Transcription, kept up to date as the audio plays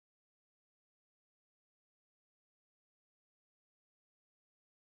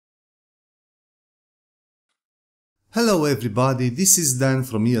Hello everybody, this is Dan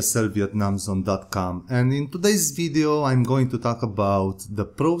from ESLVietnamZone.com, and in today's video I'm going to talk about the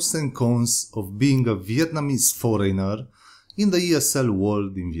pros and cons of being a Vietnamese foreigner in the ESL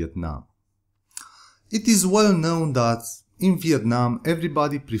world in Vietnam. It is well known that in Vietnam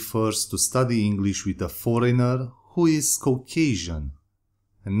everybody prefers to study English with a foreigner who is Caucasian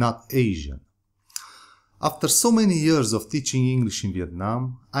and not Asian. After so many years of teaching English in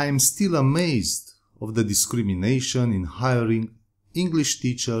Vietnam, I am still amazed of the discrimination in hiring English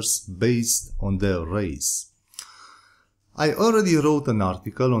teachers based on their race. I already wrote an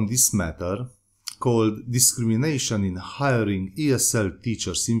article on this matter called Discrimination in Hiring ESL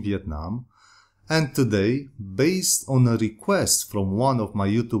Teachers in Vietnam, and today, based on a request from one of my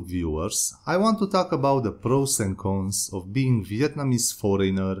YouTube viewers, I want to talk about the pros and cons of being Vietnamese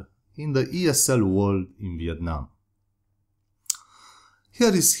foreigner in the ESL world in Vietnam.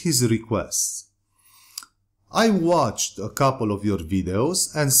 Here is his request. I watched a couple of your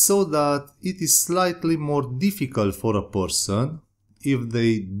videos and saw that it is slightly more difficult for a person, if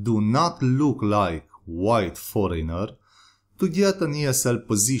they do not look like white foreigner, to get an ESL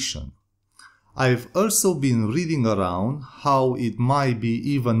position. I've also been reading around how it might be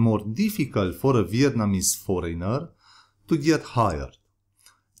even more difficult for a Vietnamese foreigner to get hired.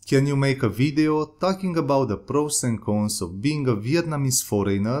 Can you make a video talking about the pros and cons of being a Vietnamese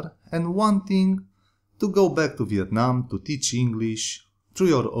foreigner and wanting to go back to Vietnam to teach English through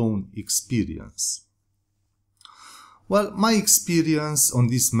your own experience? Well, my experience on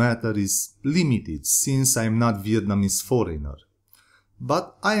this matter is limited since I am not Vietnamese foreigner,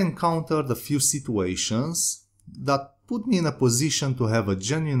 but I encountered a few situations that put me in a position to have a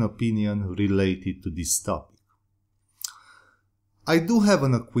genuine opinion related to this topic. I do have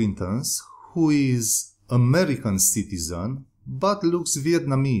an acquaintance who is American citizen but looks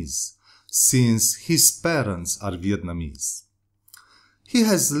Vietnamese, since his parents are Vietnamese. He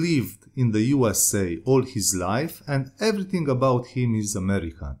has lived in the USA all his life and everything about him is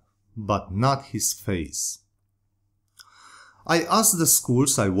American, but not his face. I asked the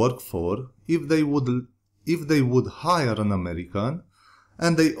schools I work for if they would hire an American,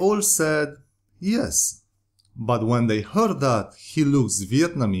 and they all said yes. But when they heard that he looks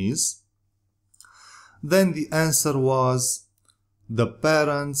Vietnamese, then the answer was, the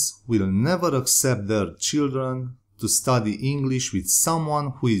parents will never accept their children to study English with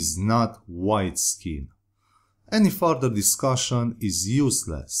someone who is not white-skinned. Any further discussion is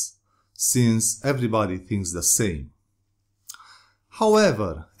useless, since everybody thinks the same.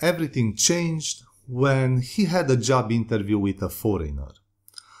 However, everything changed when he had a job interview with a foreigner.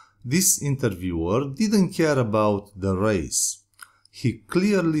 This interviewer didn't care about the race. He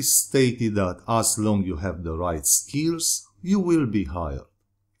clearly stated that as long as you have the right skills, you will be hired.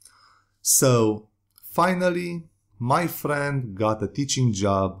 So, finally, my friend got a teaching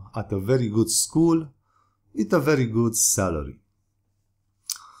job at a very good school with a very good salary.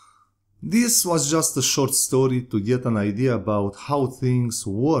 This was just a short story to get an idea about how things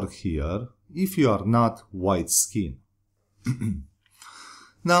work here if you are not white-skinned.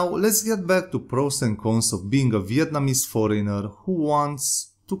 Now, let's get back to pros and cons of being a Vietnamese foreigner who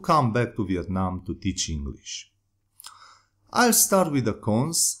wants to come back to Vietnam to teach English. I'll start with the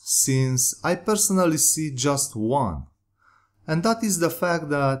cons, since I personally see just one, and that is the fact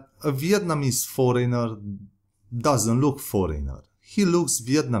that a Vietnamese foreigner doesn't look foreigner. He looks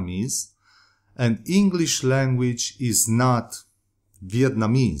Vietnamese, and English language is not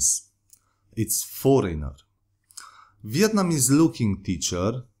Vietnamese, it's foreigner. Vietnamese looking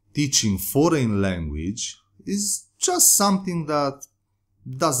teacher teaching foreign language is just something that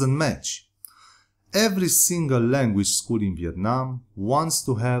doesn't match. Every single language school in Vietnam wants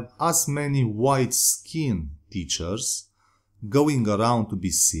to have as many white-skinned teachers going around to be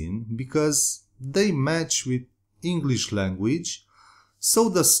seen because they match with English language, so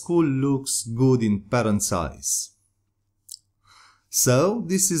the school looks good in parents' eyes. So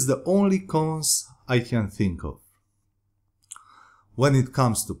this is the only cons I can think of. When it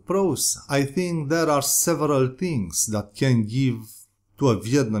comes to pros, I think there are several things that can give to a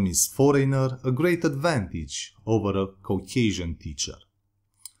Vietnamese foreigner a great advantage over a Caucasian teacher.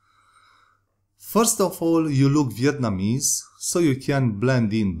 First of all, you look Vietnamese, so you can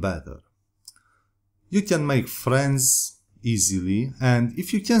blend in better. You can make friends easily, and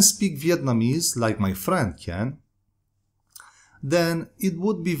if you can speak Vietnamese like my friend can, then it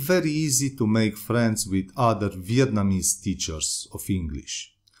would be very easy to make friends with other Vietnamese teachers of English.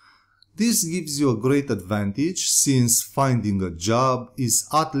 This gives you a great advantage since finding a job is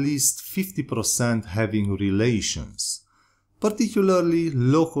at least 50% having relations, particularly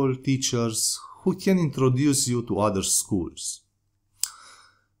local teachers who can introduce you to other schools.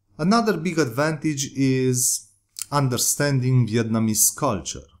 Another big advantage is understanding Vietnamese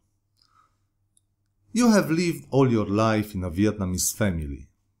culture. You have lived all your life in a Vietnamese family.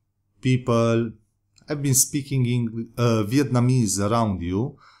 People have been speaking Vietnamese around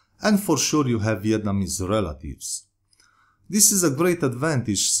you, and for sure you have Vietnamese relatives. This is a great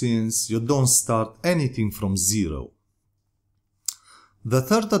advantage since you don't start anything from zero. The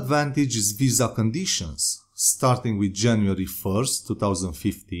third advantage is visa conditions. Starting with January 1st,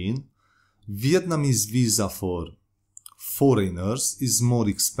 2015, Vietnamese visa for foreigners is more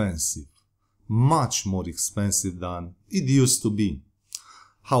expensive, much more expensive than it used to be.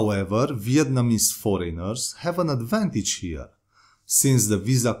 However, Vietnamese foreigners have an advantage here, since the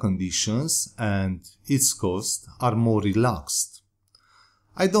visa conditions and its cost are more relaxed.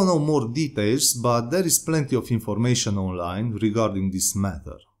 I don't know more details, but there is plenty of information online regarding this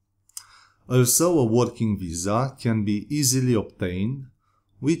matter. Also, a working visa can be easily obtained,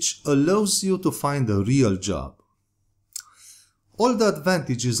 which allows you to find a real job. All the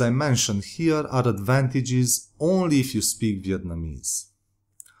advantages I mentioned here are advantages only if you speak Vietnamese.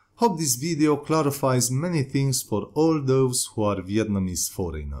 Hope this video clarifies many things for all those who are Vietnamese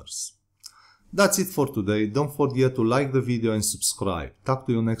foreigners. That's it for today. Don't forget to like the video and subscribe. Talk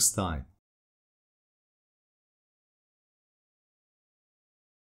to you next time.